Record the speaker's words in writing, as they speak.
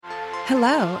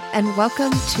Hello, and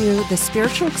welcome to the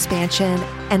Spiritual Expansion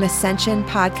and Ascension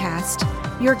podcast,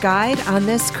 your guide on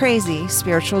this crazy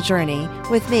spiritual journey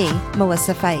with me,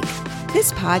 Melissa Fike.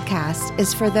 This podcast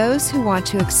is for those who want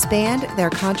to expand their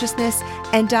consciousness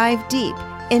and dive deep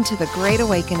into the Great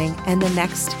Awakening and the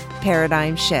next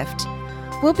paradigm shift.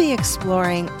 We'll be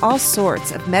exploring all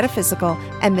sorts of metaphysical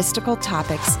and mystical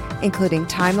topics, including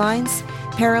timelines,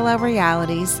 parallel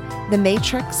realities, the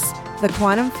Matrix, the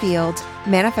quantum field,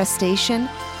 manifestation,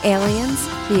 aliens,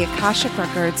 the Akashic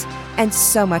Records, and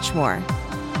so much more.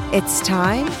 It's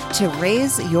time to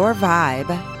raise your vibe.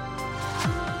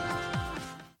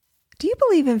 Do you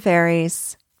believe in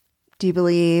fairies? Do you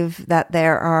believe that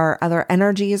there are other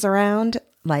energies around,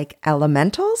 like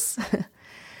elementals?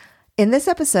 In this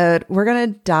episode, we're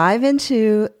going to dive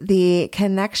into the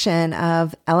connection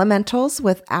of elementals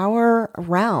with our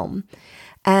realm.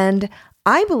 And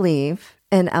I believe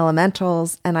in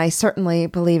elementals, and I certainly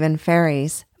believe in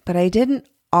fairies, but I didn't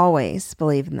always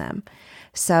believe in them.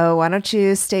 So why don't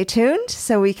you stay tuned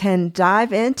so we can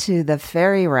dive into the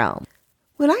fairy realm.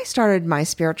 When I started my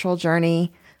spiritual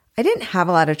journey, I didn't have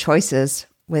a lot of choices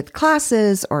with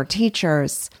classes or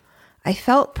teachers. I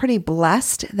felt pretty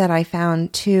blessed that I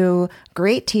found two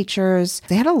great teachers.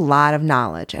 They had a lot of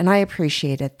knowledge, and I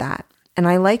appreciated that. And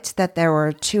I liked that there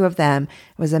were two of them.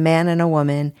 It was a man and a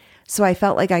woman. So I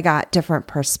felt like I got different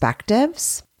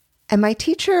perspectives. And my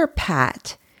teacher,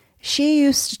 Pat, she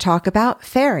used to talk about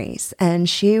fairies, and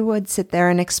she would sit there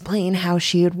and explain how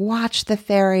she would watch the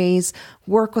fairies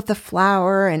work with the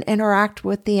flower and interact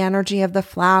with the energy of the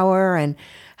flower and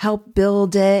help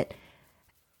build it.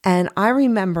 And I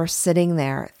remember sitting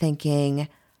there thinking,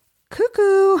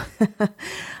 cuckoo.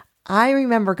 I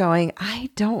remember going, I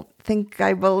don't think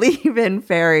I believe in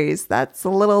fairies. That's a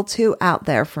little too out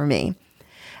there for me.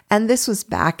 And this was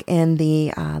back in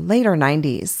the later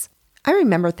 90s. I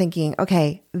remember thinking,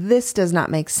 okay, this does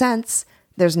not make sense.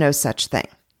 There's no such thing.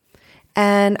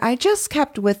 And I just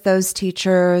kept with those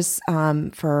teachers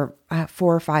for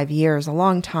 4 or 5 years, a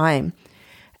long time.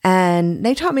 And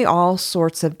they taught me all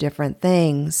sorts of different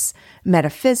things,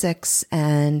 metaphysics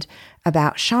and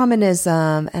about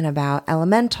shamanism and about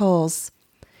elementals.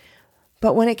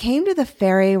 But when it came to the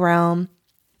fairy realm,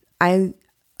 I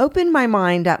opened my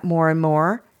mind up more and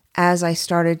more as I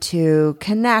started to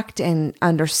connect and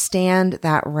understand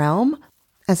that realm,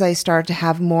 as I started to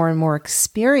have more and more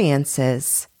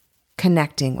experiences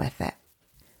connecting with it.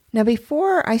 Now,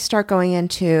 before I start going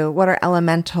into what are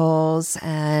elementals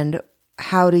and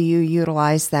how do you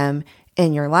utilize them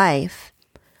in your life,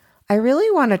 I really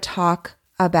want to talk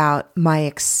about my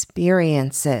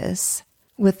experiences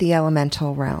with the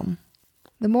elemental realm.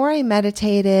 The more I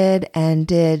meditated and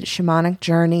did shamanic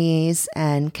journeys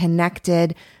and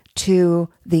connected to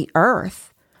the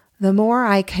earth, the more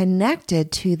I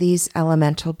connected to these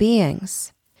elemental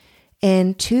beings.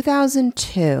 In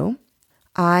 2002,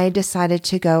 I decided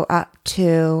to go up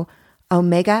to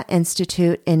Omega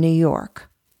Institute in New York.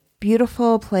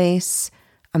 Beautiful place,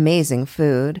 amazing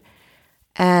food.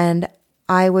 And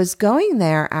I was going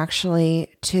there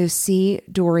actually to see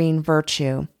Doreen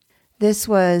Virtue. This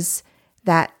was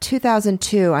that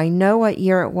 2002. I know what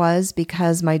year it was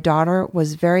because my daughter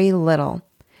was very little.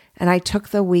 And I took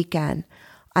the weekend.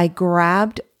 I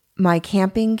grabbed my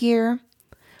camping gear.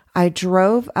 I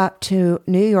drove up to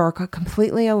New York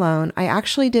completely alone. I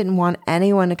actually didn't want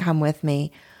anyone to come with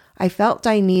me. I felt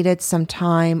I needed some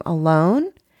time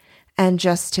alone and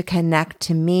just to connect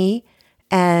to me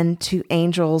and to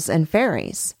angels and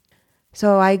fairies.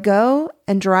 So I go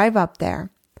and drive up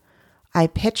there. I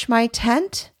pitch my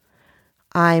tent.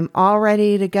 I'm all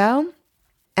ready to go.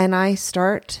 And I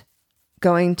start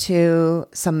going to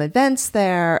some events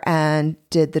there and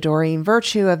did the Doreen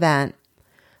Virtue event.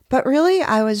 But really,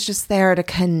 I was just there to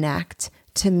connect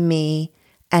to me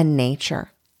and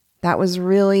nature. That was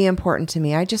really important to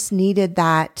me. I just needed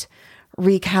that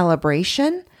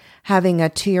recalibration. Having a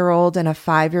 2-year-old and a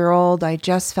 5-year-old, I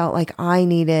just felt like I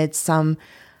needed some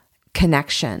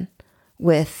connection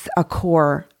with a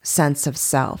core sense of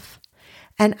self.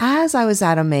 And as I was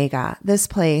at Omega, this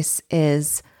place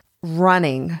is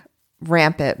running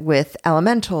rampant with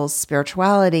elementals,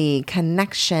 spirituality,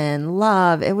 connection,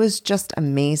 love. It was just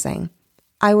amazing.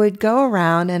 I would go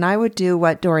around and I would do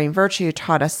what Doreen Virtue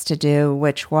taught us to do,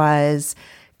 which was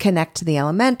connect to the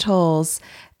elementals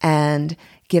and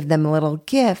give them little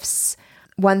gifts.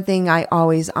 One thing I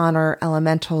always honor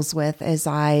elementals with is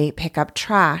I pick up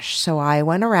trash. So I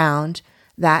went around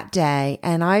that day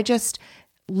and I just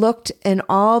looked in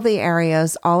all the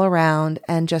areas all around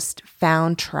and just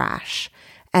found trash.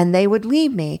 And they would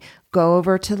lead me, go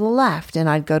over to the left, and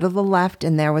I'd go to the left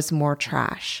and there was more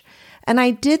trash. And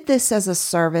I did this as a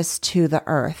service to the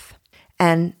earth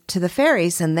and to the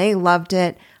fairies, and they loved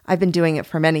it. I've been doing it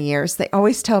for many years. They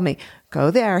always tell me, go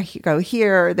there, go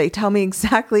here. They tell me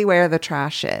exactly where the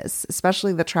trash is,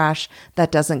 especially the trash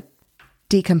that doesn't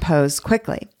decompose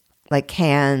quickly, like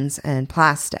cans and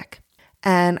plastic.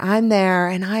 And I'm there,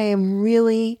 and I am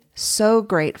really so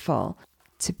grateful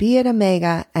to be at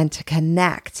Omega and to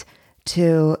connect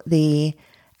to the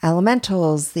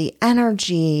elementals, the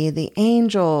energy, the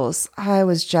angels. I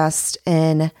was just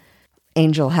in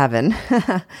angel heaven.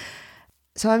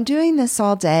 So I'm doing this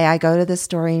all day. I go to the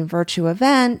Story and Virtue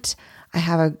event. I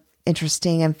have an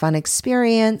interesting and fun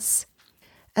experience.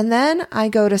 And then I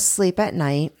go to sleep at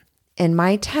night in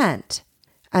my tent.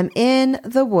 I'm in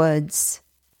the woods,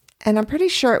 and I'm pretty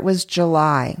sure it was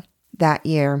July that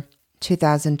year,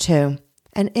 2002.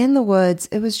 And in the woods,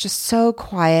 it was just so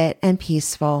quiet and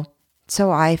peaceful. So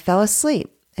I fell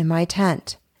asleep in my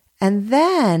tent. And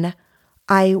then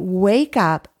I wake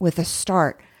up with a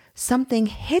start. Something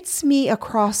hits me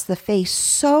across the face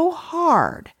so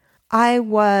hard. I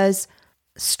was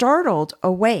startled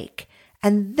awake.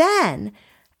 And then,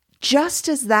 just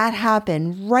as that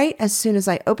happened, right as soon as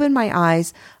I opened my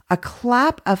eyes, a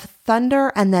clap of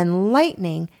thunder and then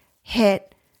lightning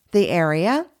hit the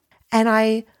area. And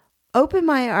I open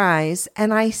my eyes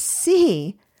and I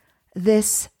see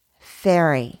this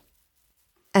fairy.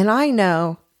 And I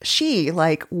know she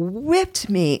whipped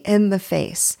me in the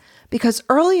face, because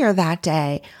earlier that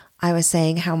day I was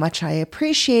saying how much I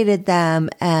appreciated them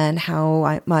and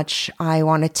how much I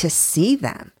wanted to see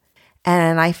them.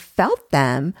 And I felt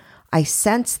them, I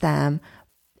sensed them,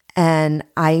 and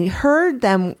I heard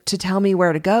them to tell me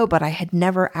where to go, but I had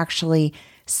never actually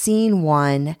seen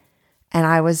one. And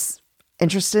I was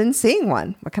interested in seeing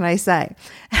one. What can I say?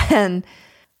 And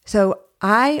so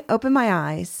I opened my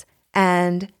eyes,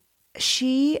 and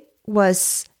she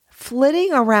was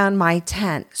flitting around my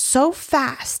tent so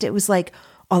fast. It was like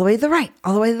all the way to the right,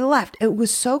 all the way to the left. It was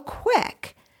so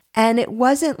quick. And it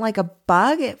wasn't like a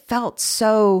bug. It felt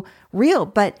so real.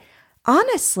 But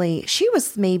honestly, she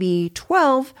was maybe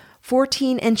 12,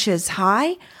 14 inches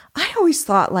high. I always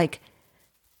thought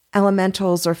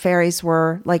elementals or fairies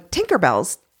were like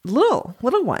Tinkerbells, little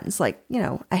ones,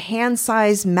 a hand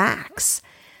size max.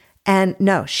 And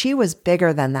no, she was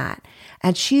bigger than that.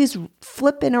 And she's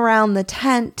flipping around the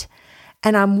tent,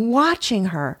 and I'm watching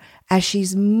her as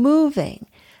she's moving,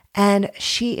 and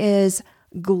she is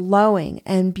glowing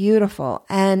and beautiful.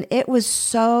 And it was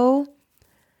so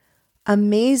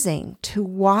amazing to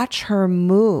watch her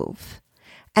move.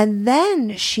 And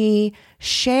then she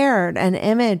shared an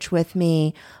image with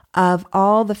me of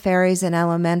all the fairies and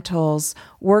elementals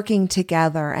working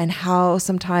together, and how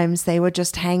sometimes they would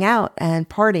just hang out and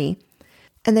party.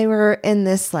 And they were in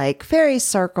this fairy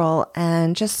circle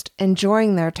and just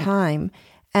enjoying their time,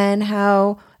 and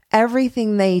how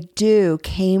everything they do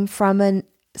came from a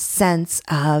sense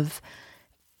of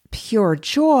pure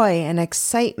joy and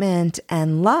excitement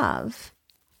and love,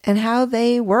 and how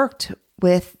they worked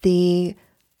with the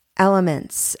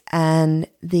elements and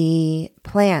the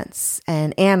plants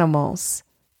and animals.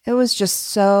 It was just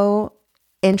so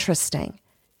interesting.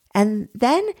 And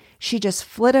then she just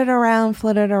flitted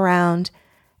around,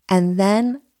 and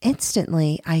then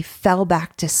instantly I fell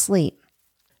back to sleep.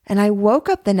 And I woke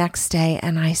up the next day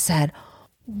and I said,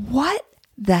 what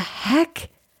the heck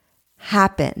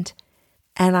happened?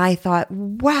 And I thought,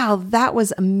 wow, that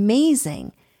was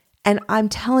amazing. And I'm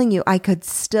telling you, I could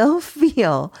still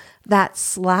feel that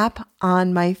slap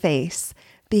on my face,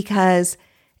 because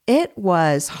it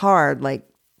was hard.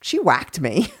 She whacked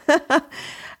me.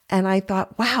 And I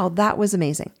thought, wow, that was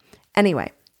amazing.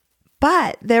 Anyway,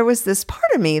 but there was this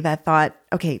part of me that thought,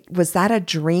 okay, was that a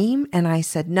dream? And I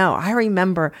said, no, I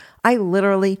remember I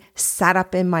literally sat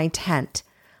up in my tent.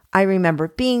 I remember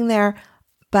being there,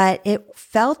 but it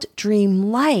felt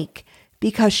dreamlike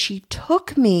because she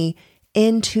took me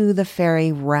into the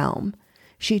fairy realm.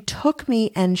 She took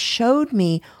me and showed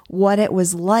me what it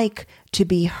was like to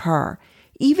be her.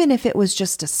 Even if it was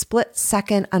just a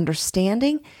split-second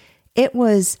understanding, it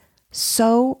was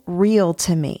so real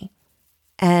to me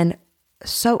and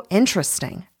so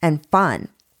interesting and fun.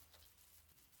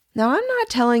 Now, I'm not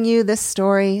telling you this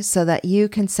story so that you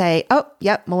can say, oh,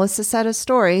 yep, Melissa said a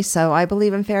story, so I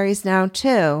believe in fairies now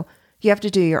too. You have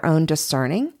to do your own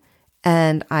discerning,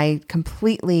 and I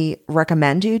completely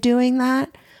recommend you doing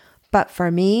that. But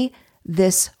for me,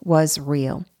 this was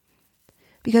real.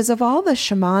 Because of all the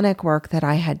shamanic work that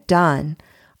I had done,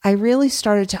 I really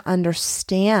started to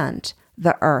understand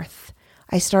the earth.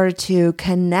 I started to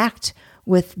connect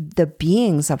with the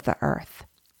beings of the earth.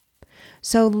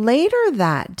 So later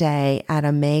that day at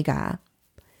Omega,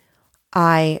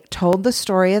 I told the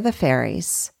story of the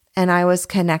fairies, and I was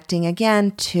connecting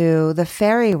again to the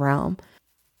fairy realm,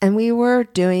 and we were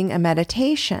doing a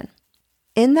meditation.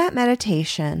 In that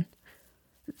meditation,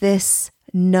 this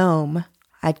gnome,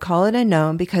 I'd call it a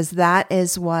gnome because that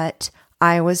is what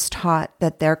I was taught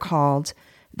that they're called.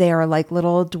 They are like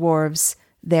little dwarves.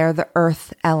 They're the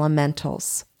earth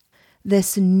elementals.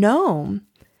 This gnome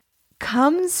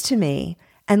comes to me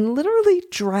and literally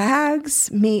drags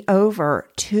me over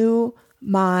to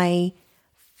my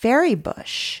fairy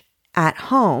bush at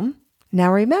home.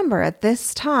 Now remember, at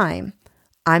this time,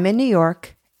 I'm in New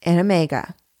York in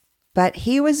Omega, but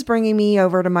he was bringing me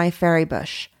over to my fairy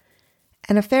bush.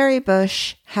 And a fairy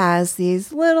bush has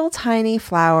these little tiny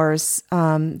flowers.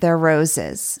 They're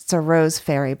roses. It's a rose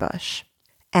fairy bush.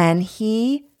 And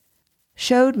he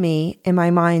showed me in my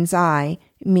mind's eye,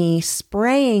 me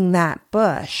spraying that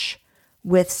bush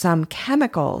with some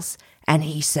chemicals. And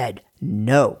he said,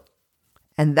 no.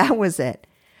 And that was it.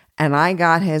 And I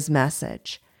got his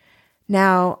message.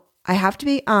 Now, I have to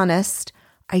be honest.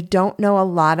 I don't know a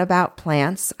lot about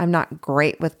plants. I'm not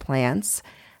great with plants.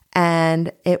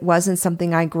 And it wasn't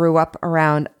something I grew up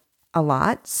around a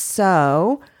lot.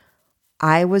 So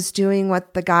I was doing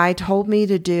what the guy told me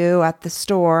to do at the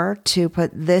store to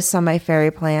put this on my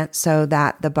fairy plant so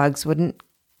that the bugs wouldn't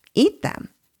eat them.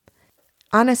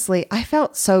 Honestly, I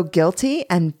felt so guilty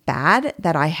and bad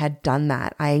that I had done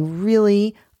that. I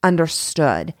really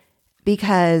understood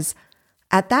because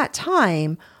at that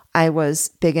time, I was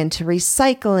big into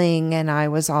recycling and I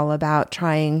was all about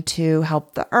trying to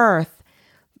help the earth.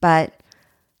 But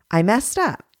I messed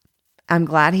up. I'm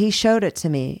glad he showed it to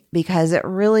me because it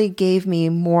really gave me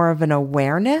more of an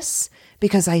awareness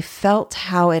because I felt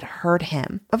how it hurt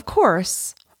him. Of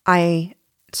course, I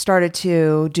started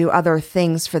to do other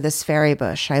things for this fairy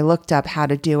bush. I looked up how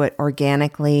to do it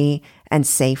organically and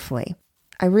safely.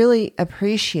 I really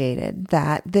appreciated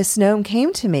that this gnome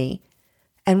came to me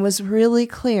and was really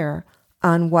clear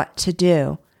on what to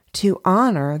do to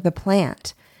honor the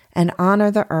plant and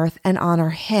honor the earth and honor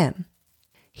him.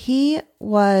 He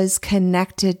was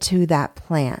connected to that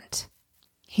plant.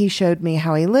 He showed me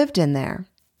how he lived in there.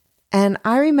 And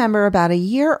I remember about a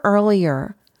year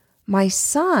earlier, my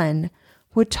son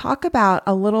would talk about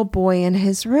a little boy in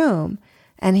his room.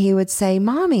 And he would say,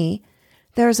 Mommy,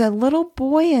 there's a little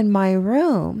boy in my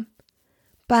room,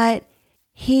 but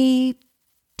he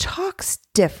talks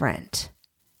different.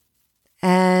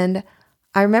 And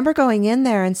I remember going in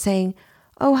there and saying,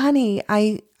 oh, honey,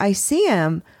 I see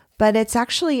him, but it's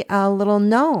actually a little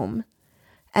gnome.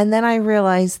 And then I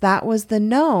realized that was the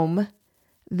gnome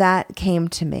that came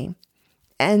to me.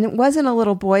 And it wasn't a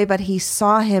little boy, but he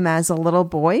saw him as a little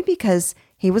boy because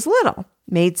he was little.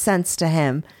 Made sense to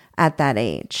him at that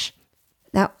age.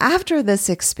 Now, after this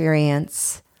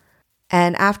experience,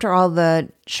 and after all the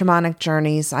shamanic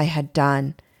journeys I had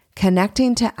done,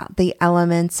 connecting to the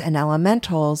elements and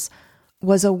elementals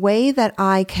was a way that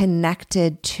I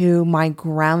connected to my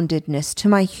groundedness, to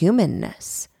my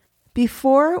humanness.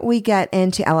 Before we get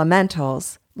into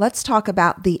elementals, let's talk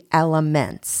about the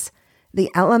elements. The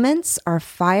elements are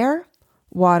fire,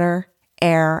 water,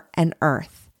 air, and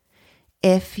earth.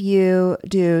 If you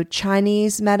do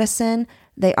Chinese medicine,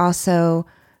 they also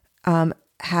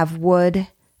have wood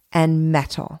and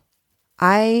metal.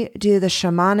 I do the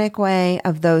shamanic way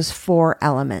of those 4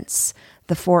 elements.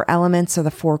 The 4 elements are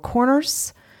the 4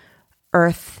 corners.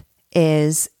 Earth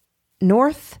is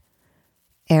north,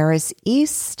 air is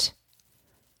east,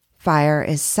 fire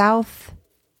is south,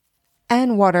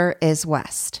 and water is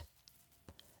west.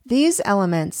 These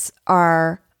elements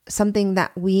are something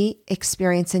that we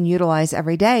experience and utilize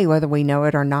every day, whether we know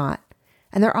it or not.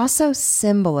 And they're also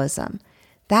symbolism.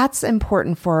 That's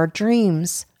important for our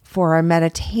dreams, for our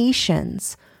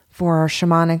meditations, for our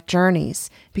shamanic journeys,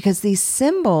 because these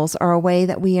symbols are a way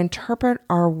that we interpret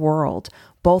our world,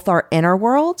 both our inner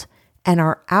world and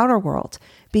our outer world,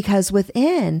 because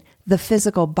within the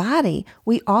physical body,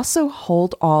 we also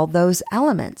hold all those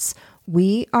elements.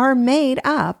 We are made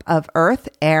up of earth,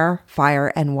 air,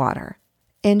 fire, and water.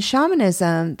 In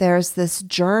shamanism, there's this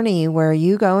journey where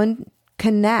you go and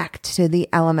connect to the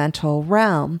elemental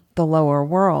realm, the lower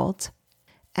world.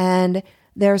 And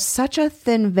there's such a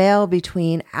thin veil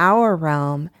between our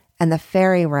realm and the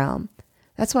fairy realm.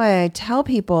 That's why I tell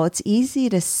people it's easy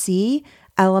to see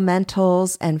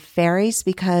elementals and fairies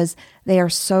because they are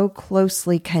so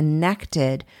closely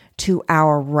connected to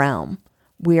our realm.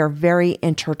 We are very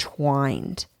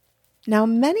intertwined. Now,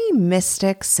 many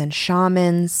mystics and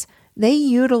shamans, they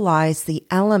utilize the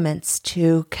elements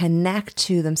to connect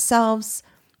to themselves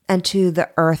and to the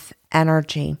earth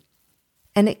energy.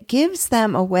 And it gives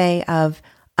them a way of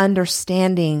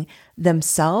understanding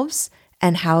themselves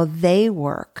and how they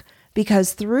work.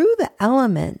 Because through the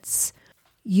elements,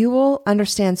 you will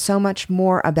understand so much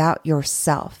more about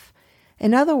yourself.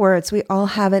 In other words, we all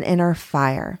have an inner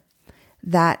fire.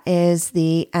 That is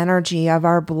the energy of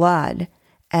our blood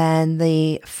and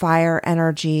the fire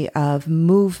energy of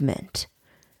movement.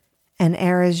 And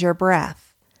air is your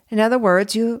breath. In other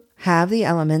words, you have the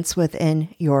elements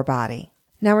within your body.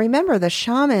 Now remember, the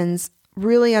shamans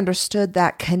really understood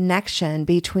that connection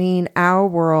between our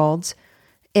world,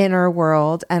 inner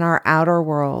world, and our outer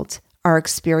world, our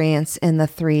experience in the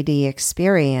 3D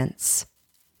experience.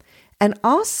 And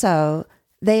also,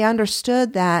 they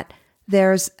understood that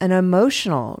there's an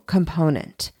emotional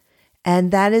component,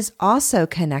 and that is also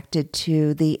connected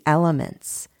to the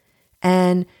elements.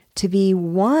 And to be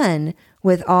one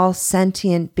with all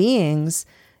sentient beings,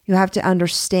 you have to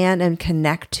understand and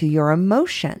connect to your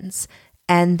emotions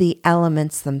and the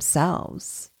elements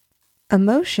themselves.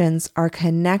 Emotions are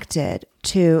connected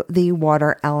to the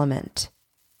water element.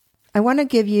 I want to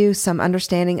give you some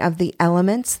understanding of the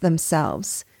elements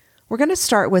themselves. We're going to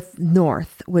start with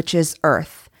north, which is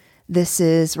earth. This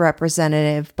is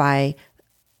representative by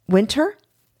winter,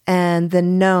 and the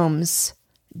gnomes,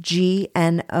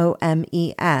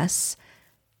 Gnomes,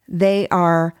 they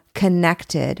are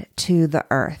connected to the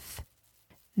earth.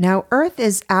 Now, earth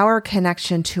is our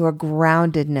connection to a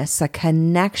groundedness, a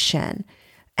connection,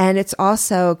 and it's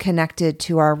also connected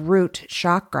to our root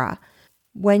chakra.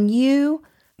 When you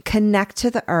connect to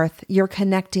the earth, you're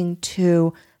connecting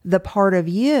to the part of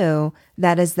you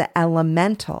that is the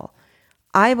elemental.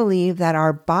 I believe that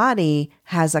our body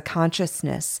has a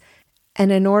consciousness.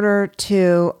 And in order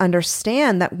to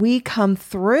understand that we come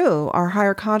through, our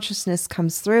higher consciousness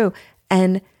comes through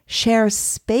and shares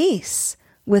space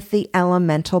with the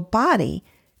elemental body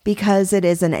because it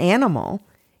is an animal.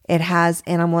 It has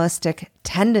animalistic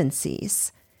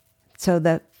tendencies. So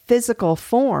the physical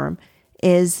form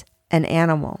is an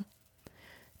animal.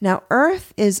 Now,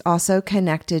 earth is also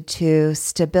connected to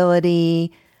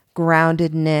stability,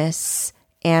 groundedness,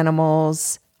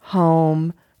 animals,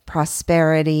 home,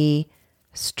 prosperity,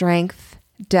 strength,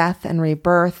 death and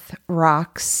rebirth,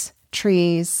 rocks,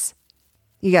 trees.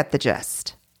 You get the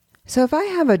gist. So if I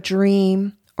have a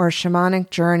dream or a shamanic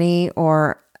journey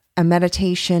or a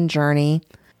meditation journey,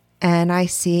 and I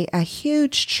see a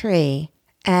huge tree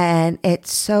and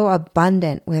it's so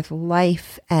abundant with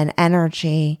life and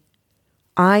energy,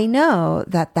 I know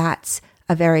that that's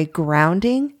a very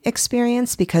grounding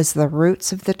experience because the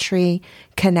roots of the tree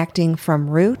connecting from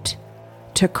root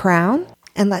to crown.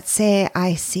 And let's say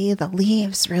I see the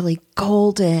leaves really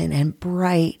golden and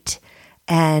bright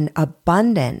and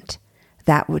abundant.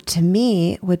 That would, to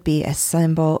me, would be a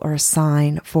symbol or a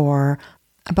sign for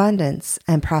abundance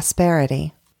and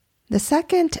prosperity. The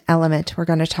second element we're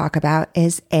going to talk about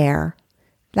is air.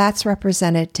 That's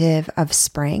representative of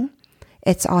spring.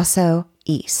 It's also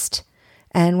east.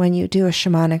 And when you do a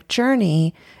shamanic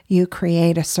journey, you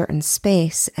create a certain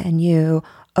space and you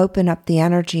open up the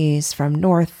energies from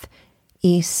north,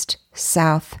 east,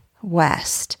 south,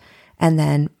 west, and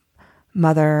then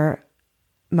Mother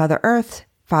Earth,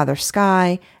 Father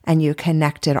Sky, and you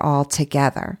connect it all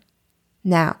together.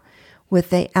 Now, with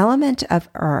the element of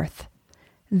earth,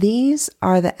 these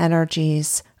are the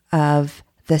energies of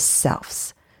the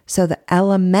Sylphs. So the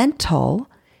elemental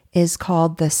is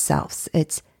called the Sylphs.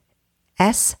 It's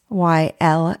Sylphs.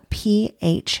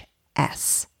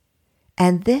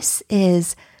 And this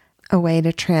is a way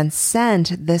to transcend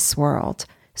this world.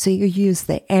 So you use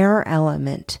the air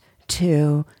element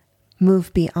to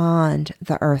move beyond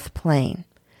the earth plane.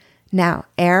 Now,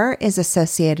 air is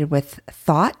associated with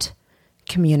thought,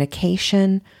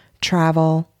 communication,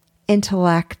 travel,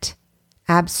 intellect,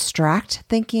 abstract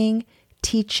thinking,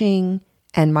 teaching,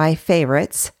 and my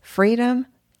favorites, freedom,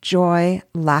 joy,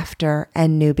 laughter,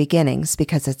 and new beginnings,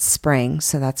 because it's spring.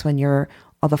 So that's when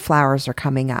all the flowers are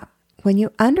coming up. When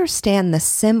you understand the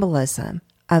symbolism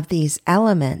of these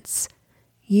elements,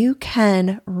 you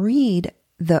can read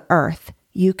the earth.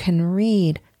 You can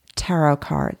read tarot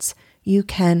cards. You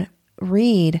can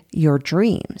read your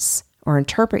dreams or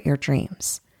interpret your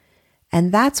dreams.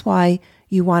 And that's why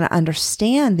you want to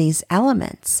understand these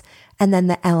elements and then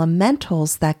the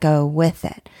elementals that go with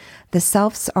it. The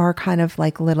Sylphs are kind of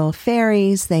like little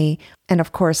fairies. And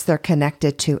of course, they're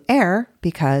connected to air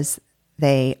because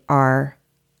they are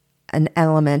an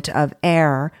element of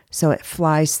air, so it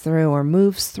flies through or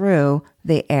moves through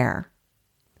the air.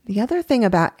 The other thing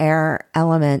about air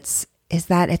elements is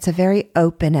that it's a very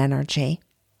open energy.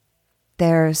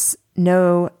 There's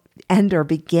no end or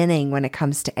beginning when it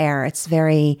comes to air. It's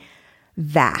very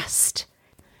vast.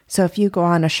 So if you go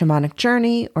on a shamanic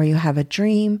journey or you have a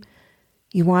dream,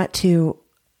 You want to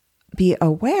be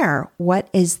aware, what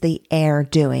is the air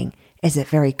doing? Is it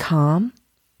very calm?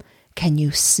 Can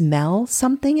you smell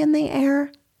something in the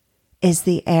air? Is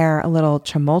the air a little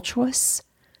tumultuous?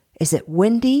 Is it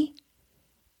windy?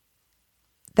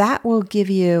 That will give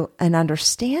you an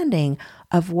understanding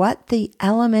of what the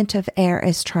element of air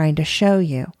is trying to show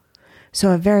you.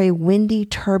 So a very windy,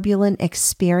 turbulent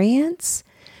experience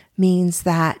means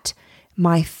that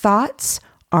my thoughts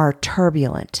are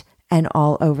turbulent and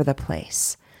all over the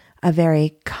place. A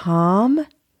very calm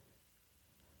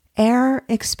air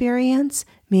experience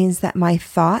means that my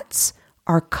thoughts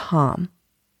are calm.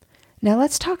 Now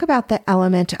let's talk about the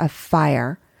element of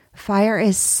fire. Fire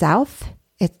is south.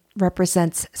 It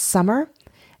represents summer,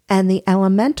 and the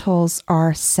elementals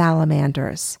are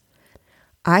salamanders.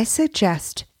 I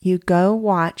suggest you go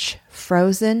watch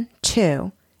Frozen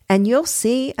 2, and you'll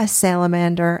see a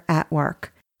salamander at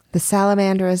work. The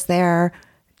salamander is there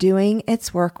doing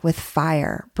its work with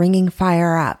fire, bringing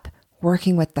fire up,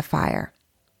 working with the fire.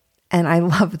 And I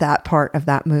love that part of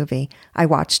that movie. I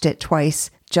watched it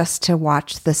twice just to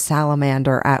watch the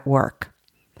salamander at work.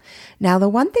 Now, the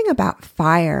one thing about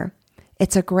fire,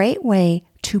 it's a great way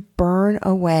to burn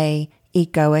away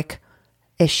egoic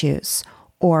issues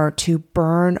or to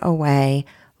burn away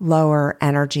lower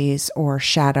energies or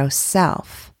shadow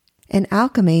self. In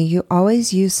alchemy, you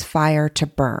always use fire to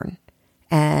burn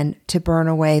and to burn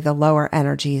away the lower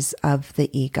energies of the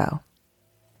ego.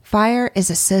 Fire is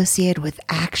associated with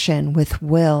action, with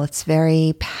will. It's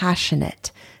very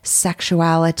passionate.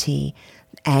 Sexuality,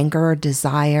 anger,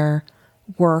 desire,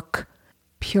 work,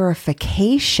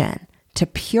 purification. To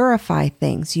purify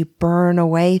things, you burn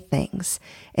away things.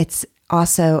 It's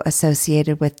also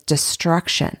associated with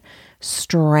destruction,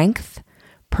 strength,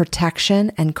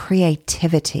 protection, and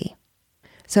creativity.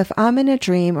 So if I'm in a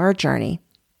dream or a journey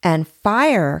and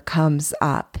fire comes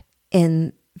up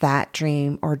in that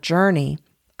dream or journey,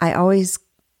 I always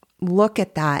look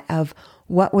at that of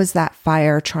what was that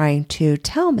fire trying to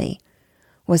tell me?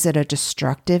 Was it a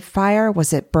destructive fire?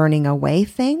 Was it burning away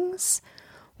things?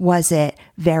 Was it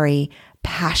very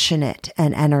passionate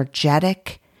and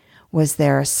energetic? Was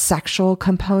there a sexual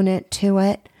component to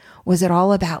it? Was it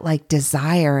all about like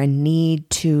desire and need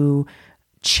to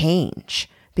change?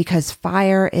 Because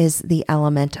fire is the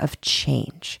element of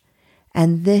change.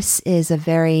 And this is a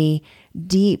very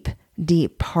deep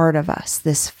part of us,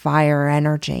 this fire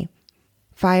energy.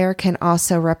 Fire can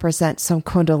also represent some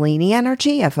Kundalini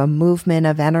energy of a movement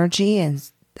of energy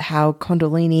and how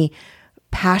Kundalini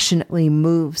passionately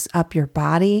moves up your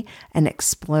body and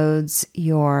explodes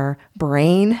your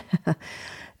brain.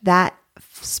 That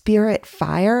spirit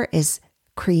fire is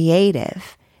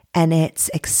creative and it's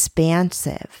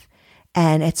expansive.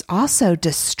 And it's also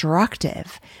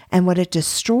destructive. And what it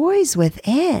destroys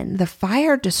within, the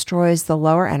fire destroys the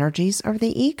lower energies of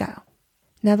the ego.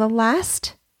 Now, the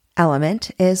last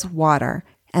element is water,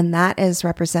 and that is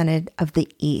represented of the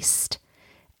east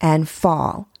and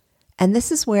fall. And this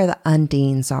is where the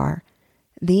Undines are.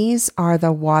 These are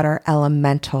the water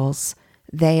elementals.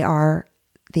 They are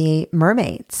the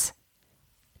mermaids.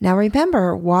 Now,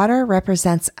 remember, water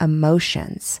represents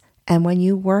emotions. And when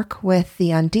you work with the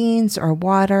Undines or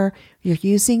water, you're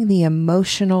using the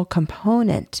emotional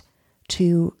component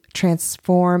to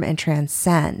transform and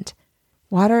transcend.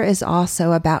 Water is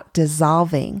also about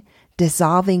dissolving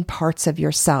parts of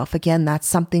yourself. Again, that's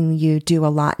something you do a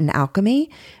lot in alchemy,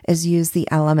 is use the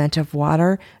element of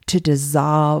water to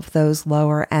dissolve those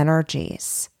lower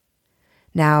energies.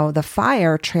 Now, the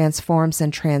fire transforms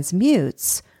and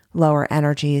transmutes lower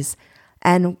energies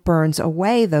and burns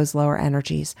away those lower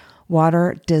energies.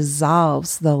 Water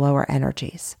dissolves the lower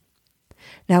energies.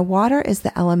 Now, water is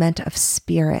the element of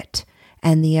spirit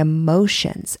and the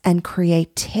emotions and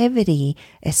creativity,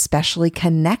 especially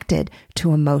connected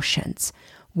to emotions.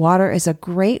 Water is a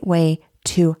great way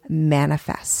to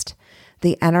manifest.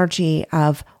 The energy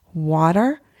of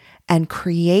water and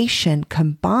creation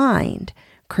combined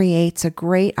creates a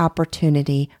great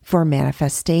opportunity for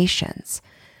manifestations.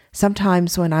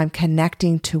 Sometimes when I'm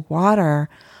connecting to water,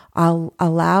 I'll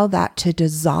allow that to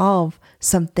dissolve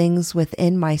some things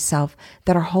within myself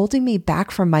that are holding me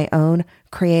back from my own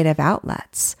creative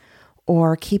outlets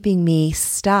or keeping me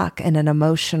stuck in an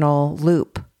emotional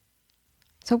loop.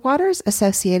 So water is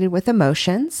associated with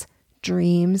emotions,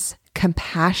 dreams,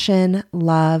 compassion,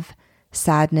 love,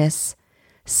 sadness,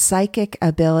 psychic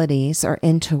abilities or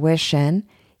intuition,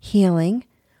 healing,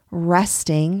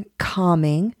 resting,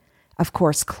 calming, of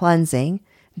course, cleansing,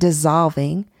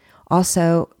 dissolving,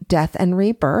 also death and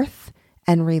rebirth,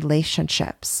 and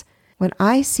relationships. When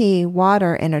I see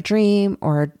water in a dream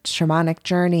or a shamanic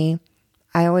journey,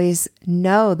 I always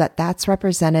know that that's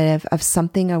representative of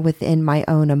something within my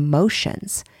own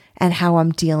emotions and how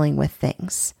I'm dealing with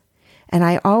things. And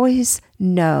I always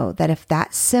know that if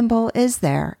that symbol is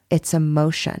there, it's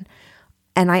emotion.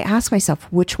 And I ask myself,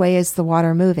 which way is the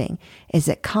water moving? Is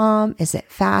it calm? Is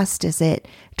it fast? Is it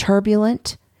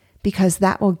turbulent? Because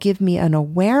that will give me an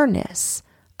awareness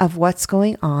of what's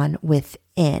going on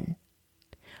within.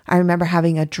 I remember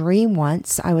having a dream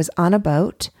once. I was on a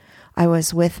boat. I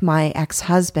was with my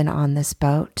ex-husband on this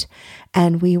boat,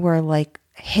 and we were like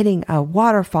hitting a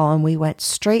waterfall, and we went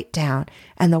straight down,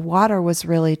 and the water was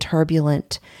really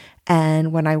turbulent.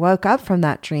 And when I woke up from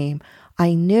that dream,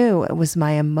 I knew it was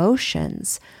my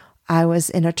emotions. I was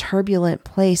in a turbulent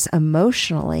place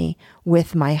emotionally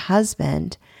with my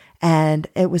husband, and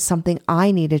it was something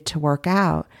I needed to work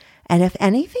out. And if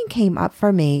anything came up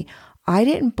for me, I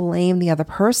didn't blame the other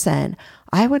person.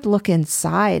 I would look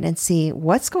inside and see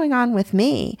what's going on with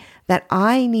me that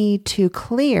I need to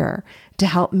clear to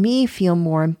help me feel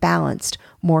more balanced,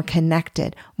 more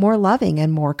connected, more loving,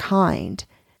 and more kind.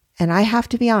 And I have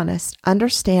to be honest,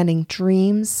 understanding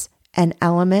dreams and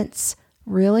elements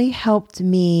really helped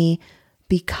me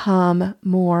become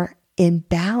more in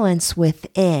balance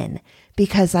within,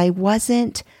 because I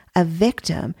wasn't a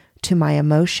victim to my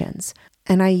emotions.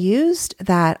 And I used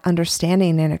that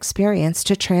understanding and experience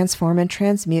to transform and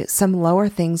transmute some lower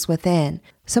things within.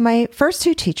 So my first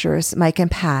two teachers, Mike and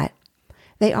Pat,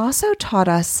 they also taught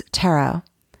us tarot.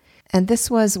 And this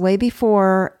was way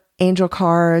before angel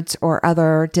cards or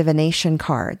other divination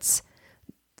cards.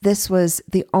 This was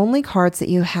the only cards that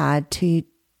you had to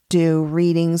do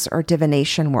readings or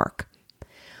divination work.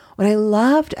 What I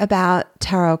loved about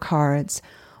tarot cards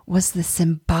was the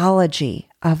symbology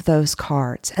of those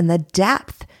cards and the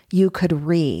depth you could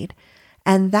read.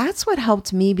 And that's what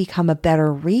helped me become a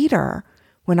better reader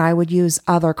when I would use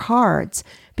other cards,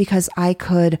 because I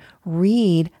could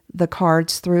read the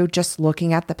cards through just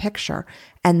looking at the picture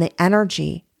and the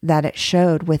energy that it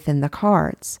showed within the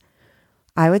cards.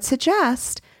 I would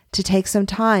suggest to take some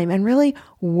time and really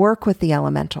work with the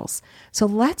elementals. So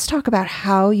let's talk about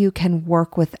how you can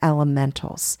work with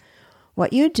elementals.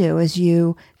 What you do is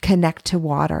you connect to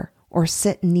water or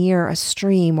sit near a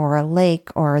stream or a lake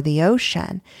or the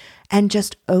ocean and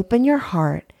just open your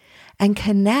heart and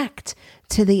connect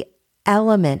to the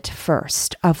element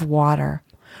first of water.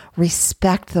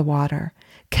 Respect the water,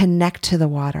 connect to the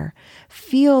water,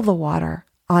 feel the water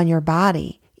on your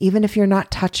body, even if you're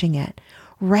not touching it.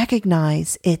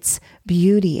 Recognize its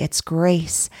beauty, its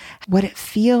grace, what it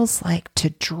feels like to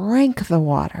drink the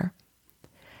water.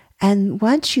 And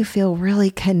once you feel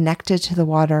really connected to the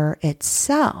water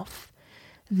itself,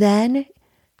 then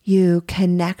you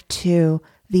connect to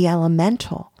the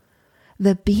elemental,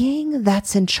 the being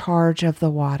that's in charge of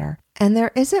the water. And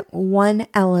there isn't one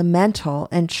elemental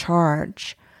in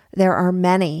charge. There are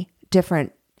many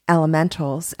different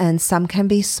elementals, and some can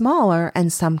be smaller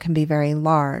and some can be very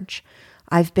large.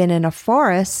 I've been in a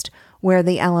forest where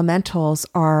the elementals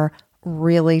are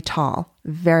really tall,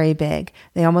 very big.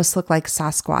 They almost look like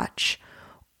Sasquatch.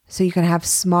 So you can have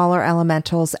smaller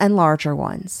elementals and larger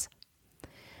ones.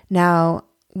 Now,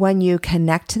 when you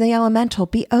connect to the elemental,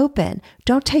 be open.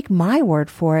 Don't take my word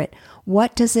for it.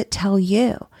 What does it tell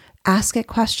you? Ask it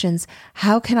questions.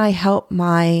 How can I help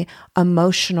my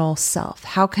emotional self?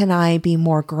 How can I be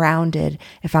more grounded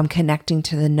if I'm connecting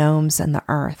to the gnomes and the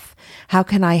earth? How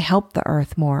can I help the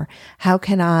earth more? How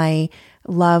can I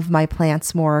love my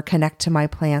plants more, connect to my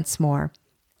plants more?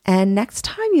 And next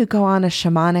time you go on a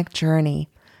shamanic journey,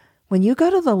 when you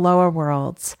go to the lower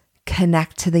worlds,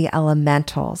 connect to the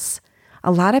elementals.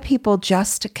 A lot of people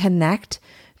just connect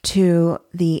to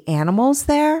the animals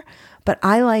there, but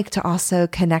I like to also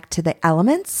connect to the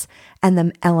elements and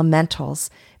the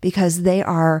elementals because they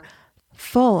are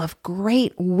full of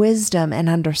great wisdom and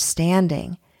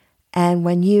understanding. And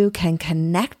when you can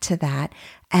connect to that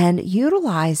and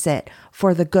utilize it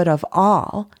for the good of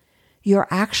all, you're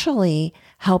actually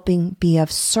helping be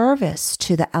of service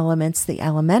to the elements, the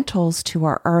elementals, to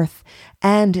our earth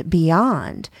and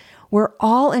beyond. We're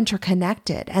all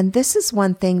interconnected. And this is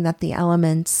one thing that the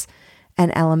elements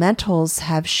and elementals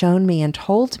have shown me and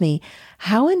told me,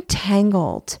 how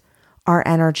entangled our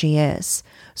energy is.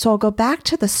 So I'll go back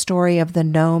to the story of the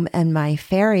gnome and my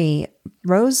fairy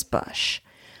rose bush.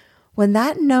 When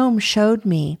that gnome showed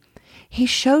me, he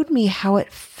showed me how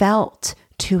it felt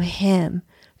to him,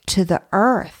 to the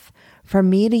earth, for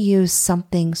me to use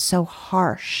something so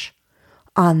harsh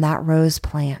on that rose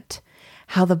plant.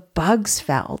 How the bugs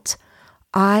felt.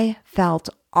 I felt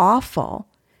awful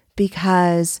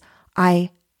because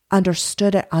I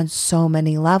understood it on so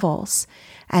many levels.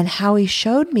 And how he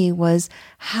showed me was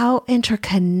how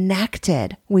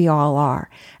interconnected we all are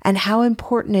and how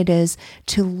important it is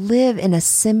to live in a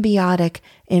symbiotic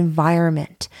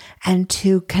environment and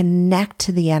to connect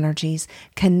to the energies,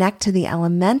 connect to the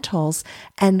elementals,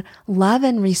 and love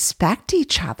and respect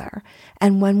each other.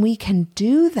 And when we can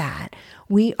do that,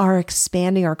 we are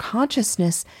expanding our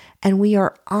consciousness and we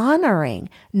are honoring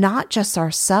not just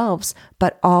ourselves,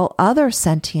 but all other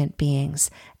sentient beings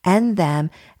and them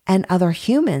and other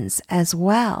humans as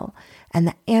well, and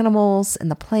the animals and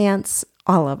the plants,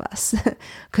 all of us,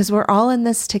 because we're all in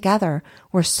this together.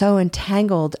 We're so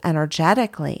entangled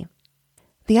energetically.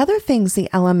 The other things the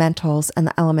elementals and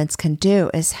the elements can do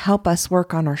is help us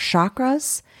work on our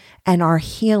chakras and our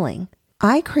healing.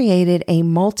 I created a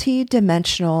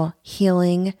multi-dimensional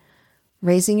healing,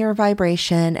 raising your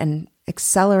vibration and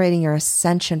accelerating your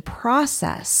ascension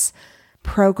process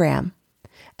program.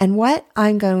 And what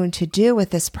I'm going to do with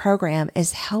this program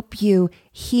is help you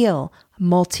heal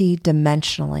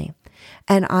multi-dimensionally.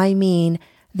 And I mean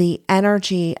the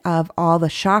energy of all the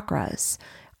chakras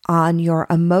on your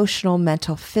emotional,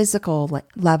 mental, physical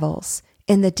levels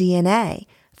in the DNA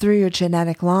through your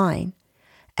genetic line.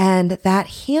 And that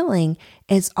healing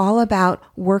is all about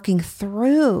working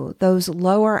through those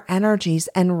lower energies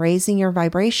and raising your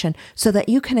vibration so that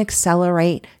you can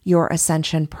accelerate your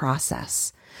ascension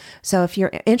process. So if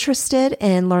you're interested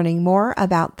in learning more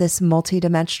about this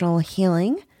multidimensional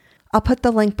healing, I'll put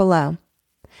the link below.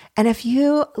 And if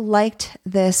you liked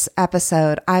this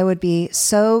episode, I would be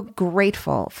so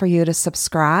grateful for you to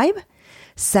subscribe,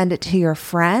 send it to your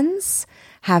friends,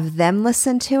 have them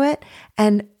listen to it,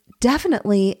 and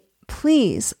definitely,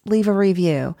 please leave a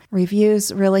review.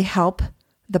 Reviews really help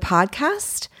the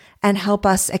podcast and help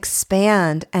us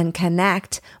expand and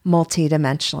connect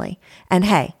multidimensionally. And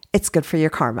hey, it's good for your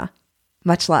karma.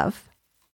 Much love.